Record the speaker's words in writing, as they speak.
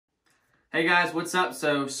Hey guys, what's up?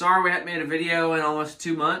 So sorry we haven't made a video in almost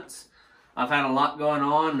 2 months. I've had a lot going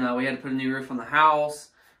on. We had to put a new roof on the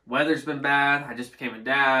house. Weather's been bad. I just became a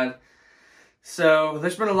dad. So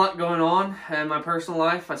there's been a lot going on in my personal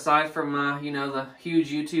life aside from the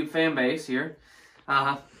huge YouTube fan base here.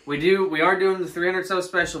 We are doing the 300 sub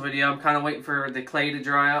special video. I'm kind of waiting for the clay to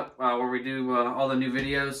dry up where we do all the new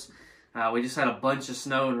videos. We just had a bunch of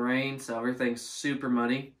snow and rain, so everything's super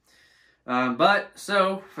muddy.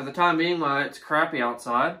 So for the time being, while it's crappy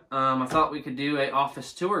outside, I thought we could do an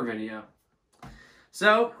office tour video.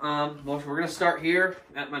 So, we're going to start here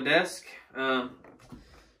at my desk. We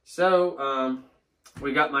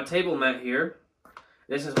got my table mat here.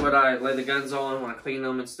 This is what I lay the guns on when I clean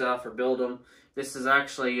them and stuff or build them. This is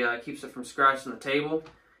actually keeps it from scratching the table,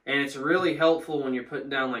 and it's really helpful when you're putting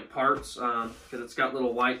down like parts because it's got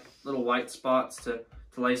little white spots to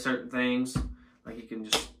lay certain things. Like you can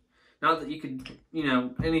just. Not that you could,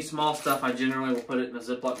 any small stuff, I generally will put it in a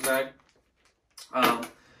Ziploc bag.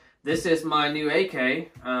 This is my new AK.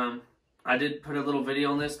 I did put a little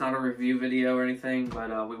video on this, not a review video or anything, but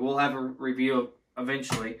we will have a review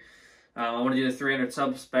eventually. I want to do the 300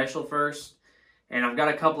 sub special first. And I've got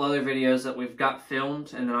a couple other videos that we've got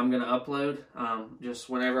filmed and that I'm going to upload just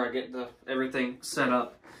whenever I get everything set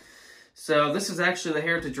up. So this is actually the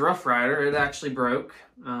Heritage Rough Rider. It actually broke.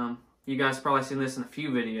 You guys have probably seen this in a few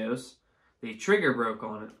videos. The trigger broke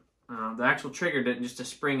on it. The actual trigger didn't, just a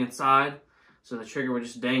spring inside, so the trigger would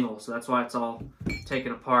just dangle. So that's why it's all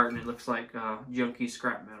taken apart and it looks like junky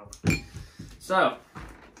scrap metal. So,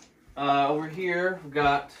 over here, we've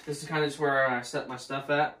got, this is kind of just where I set my stuff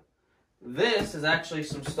at. This is actually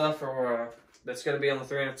some stuff that's going to be on the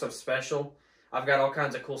 300 sub special. I've got all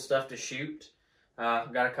kinds of cool stuff to shoot.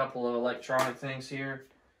 I've got a couple of electronic things here.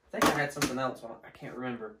 I think I had something else, I can't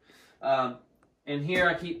remember. In here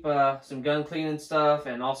I keep some gun cleaning stuff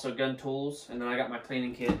and also gun tools, and then I got my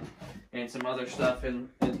cleaning kit and some other stuff in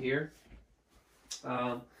here.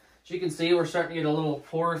 As you can see, we're starting to get a little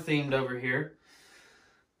horror themed over here.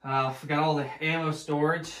 We've got all the ammo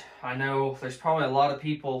storage. I know there's probably a lot of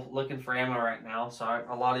people looking for ammo right now, so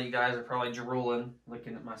a lot of you guys are probably drooling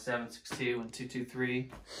looking at my 7.62 and 223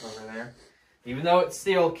 over there. Even though it's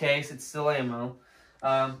steel case, it's still ammo.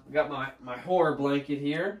 Got my horror blanket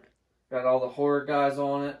here. Got all the horror guys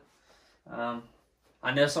on it. I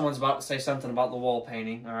know someone's about to say something about the wall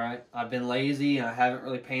painting. All right, I've been lazy and I haven't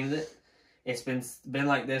really painted it. It's been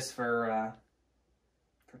like this for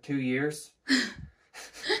 2 years.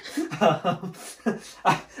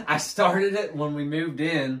 I started it when we moved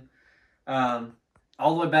in, all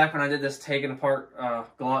the way back when I did this taking apart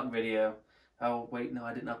Glock video. Oh, wait, no,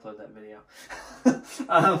 I didn't upload that video.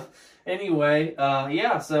 Anyway,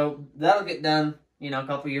 yeah, so that'll get done, a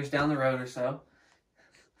couple years down the road or so.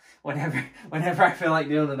 Whenever I feel like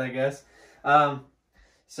doing it, I guess.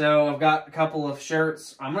 So I've got a couple of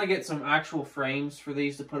shirts. I'm going to get some actual frames for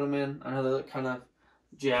these to put them in. I know they look kind of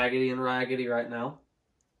jaggedy and raggedy right now.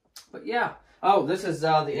 But yeah. Oh, this is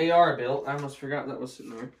the AR I built. I almost forgot that was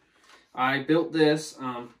sitting there. I built this.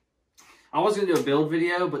 I was going to do a build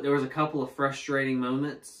video, but there was a couple of frustrating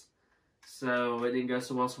moments. So it didn't go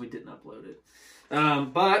so well, so we didn't upload it.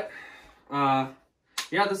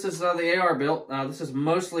 Yeah, this is the AR built. This is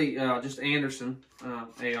mostly just Anderson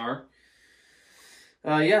AR.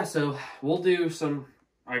 Yeah, so we'll do some,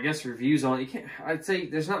 I guess, reviews on it. I'd say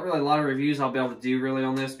there's not really a lot of reviews I'll be able to do really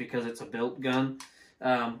on this because it's a built gun.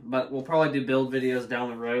 But we'll probably do build videos down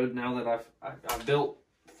the road now that I've built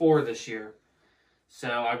 4 this year. So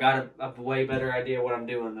I got a way better idea what I'm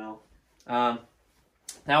doing now.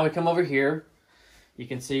 Now we come over here. You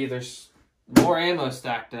can see there's more ammo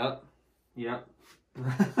stacked up. Yep.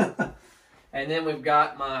 And then we've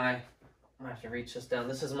got I have to reach this down.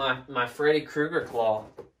 This is my Freddy Krueger claw.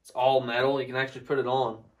 It's all metal. You can actually put it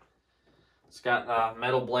on. It's got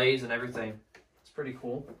metal blades and everything. It's pretty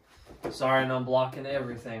cool. Sorry, I'm blocking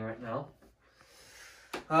everything right now.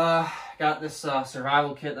 Got this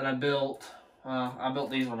survival kit that I built. I built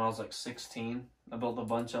these when I was like 16. I built a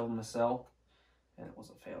bunch of them to sell, and it was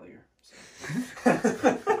a failure. So.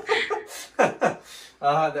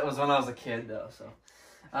 That was when I was a kid, though. So,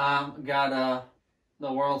 got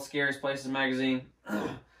the World's Scariest Places magazine.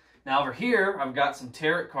 Now over here, I've got some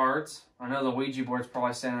tarot cards. I know the Ouija board's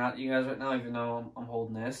probably standing out to you guys right now, even though I'm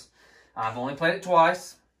holding this. I've only played it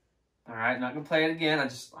twice. All right, not gonna play it again. I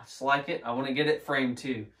just like it. I want to get it framed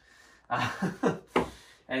too.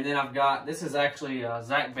 And then I've got, this is actually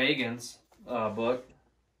Zach Bagans' book.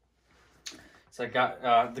 So I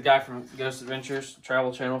got the guy from Ghost Adventures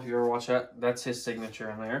Travel Channel, if you ever watch that, that's his signature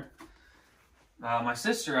in there. My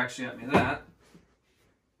sister actually got me that.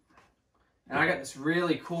 And I got this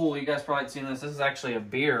really cool, you guys probably seen this. This is actually a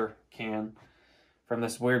beer can from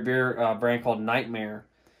this weird beer brand called Nightmare.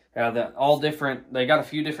 All different, they got a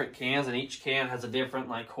few different cans, and each can has a different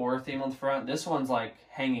like horror theme on the front. This one's like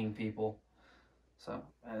hanging people. So,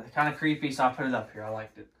 kind of creepy, so I put it up here. I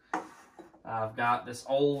liked it. I've got this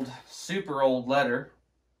old, super old letter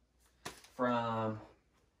from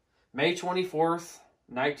May 24th,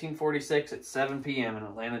 1946 at 7 p.m. in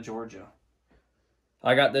Atlanta, Georgia.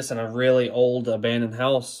 I got this in a really old abandoned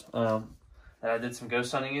house that I did some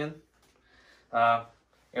ghost hunting in.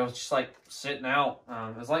 It was just like sitting out.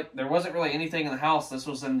 It was like there wasn't really anything in the house. This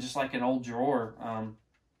was in just like an old drawer.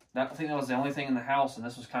 I think that was the only thing in the house, and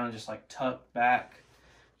this was kind of just like tucked back.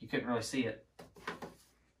 You couldn't really see it.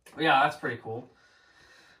 But yeah, that's pretty cool.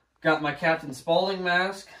 Got my Captain Spaulding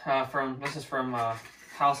mask this is from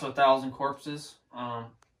House of a Thousand Corpses.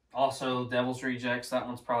 Also, Devil's Rejects. That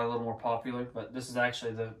one's probably a little more popular, but this is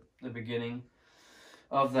actually the beginning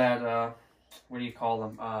of that. What do you call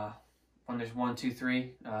them? When there's 1, 2,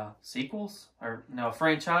 3 sequels, or no, a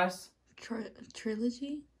franchise.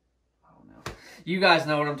 Trilogy. I don't know. You guys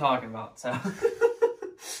know what I'm talking about. So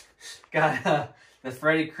got the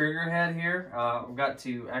Freddy Krueger head here. I've got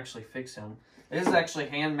to actually fix him. This is actually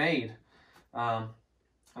handmade. And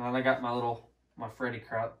then I got my Freddy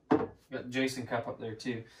cup. Got Jason cup up there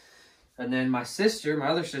too. And then my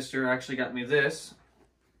other sister actually got me this.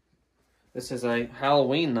 This is a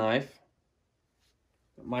Halloween knife.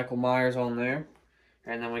 Michael Myers on there.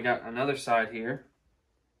 And then we got another side here.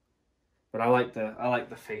 But I like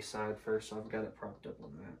the face side first, so I've got it propped up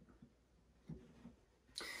on that.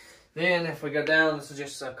 Then if we go down, this is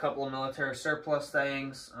just a couple of military surplus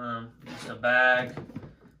things. Just a bag.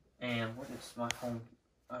 And what is my phone?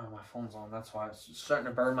 Oh, my phone's on. That's why it's starting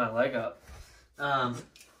to burn my leg up.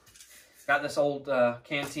 Got this old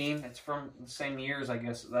canteen. It's from the same years, I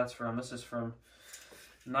guess that's from. This is from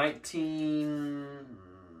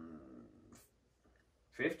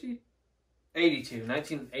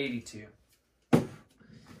 1982.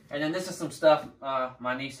 And then this is some stuff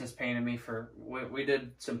my niece has painted me for. We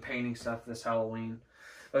did some painting stuff this Halloween.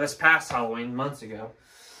 Well, this past Halloween, months ago.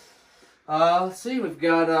 Let's see, we've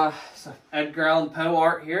got some Edgar Allan Poe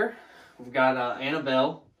art here. We've got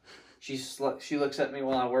Annabelle. She looks at me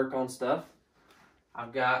while I work on stuff.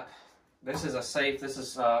 I've got, this is a safe. This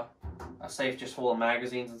is a safe just full of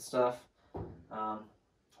magazines and stuff.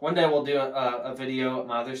 One day we'll do a video at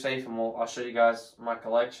my other safe, and I'll show you guys my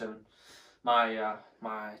collection, my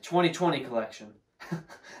 2020 collection.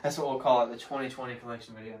 That's what we'll call it, the 2020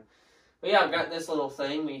 collection video. But yeah, I've got this little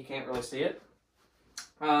thing, but you can't really see it.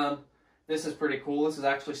 This is pretty cool. This is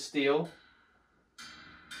actually steel.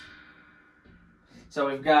 So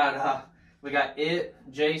we got it,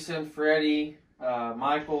 Jason, Freddy,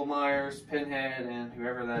 Michael Myers, Pinhead, and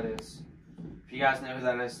whoever that is. If you guys know who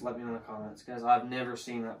that is, let me know in the comments, because I've never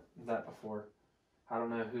seen that before. I don't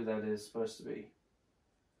know who that is supposed to be.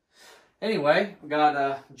 Anyway, we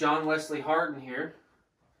got John Wesley Hardin here.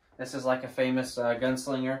 This is like a famous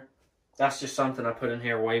gunslinger. That's just something I put in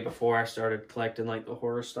here way before I started collecting like the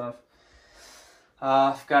horror stuff.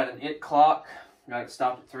 I've got an IT clock. Got it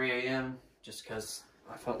stopped at 3 a.m. just because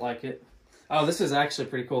I felt like it. Oh, this is actually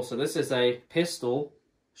pretty cool. So this is a pistol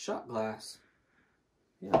shot glass.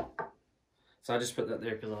 Yeah. So I just put that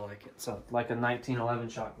there because I like it. So like a 1911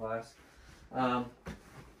 shot glass. Then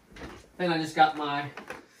I just got my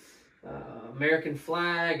American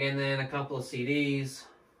flag and then a couple of CDs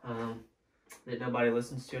that nobody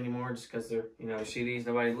listens to anymore just because they're, CDs.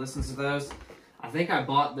 Nobody listens to those. I think I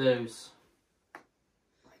bought those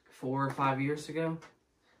 4 or 5 years ago.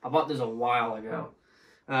 I bought those a while ago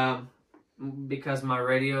because my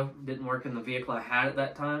radio didn't work in the vehicle I had at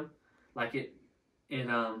that time. Like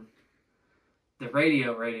the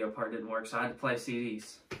radio part didn't work, so I had to play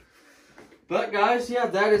CDs. But guys, yeah,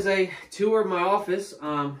 that is a tour of my office.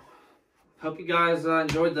 Hope you guys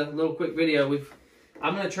enjoyed the little quick video.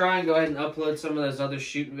 I'm gonna try and go ahead and upload some of those other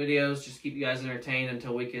shooting videos, just keep you guys entertained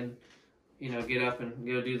until we can, get up and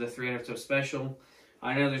go do the 300 sub special.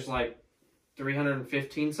 I know there's like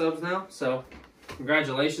 315 subs now, so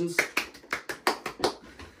congratulations.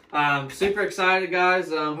 Super excited, guys.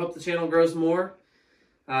 Hope the channel grows more.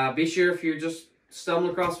 Be sure if you're just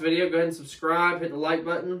stumbling across the video, go ahead and subscribe, hit the like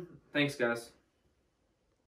button. Thanks, guys.